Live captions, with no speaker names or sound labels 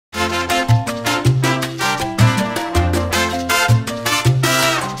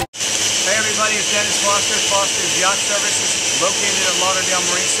Foster's Yacht Services, located at Lauderdale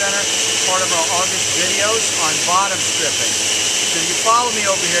Marine Center, part of our August videos on bottom stripping. So if you follow me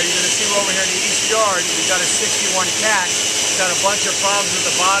over here, you're going to see we're over here in the East Yard. We've got a 61 Cat. It's got a bunch of problems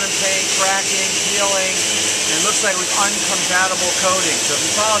with the bottom paint, cracking, peeling, and it looks like with uncompatible coating. So if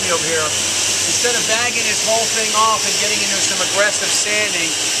you follow me over here, instead of bagging this whole thing off and getting into some aggressive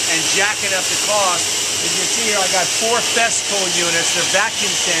sanding and jacking up the cost, as you can see here, I got 4 Festool units. They're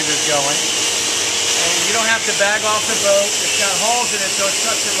vacuum sanders going. And you don't have to bag off the boat. It's got holes in it, so it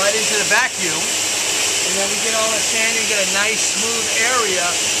sucks it right into the vacuum. And then we get all the sanding, get a nice smooth area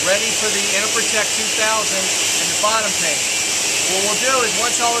ready for the Protect 2000 and the bottom paint. What we'll do is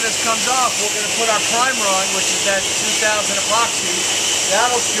once all of this comes off, we're going to put our primer on, which is that 2000 epoxy.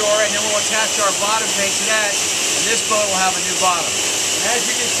 That'll cure, and then we'll attach our bottom paint to that, and this boat will have a new bottom. And as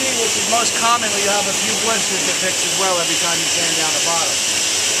you can see, which is most commonly, you'll have a few blisters to fix as well every time you sand down the bottom.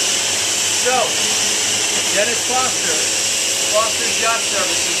 So, Dennis Foster's Yacht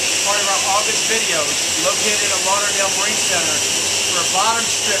Services, part of our August videos, located at Lauderdale Marine Center for bottom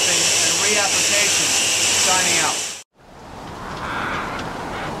stripping and reapplication. Signing out.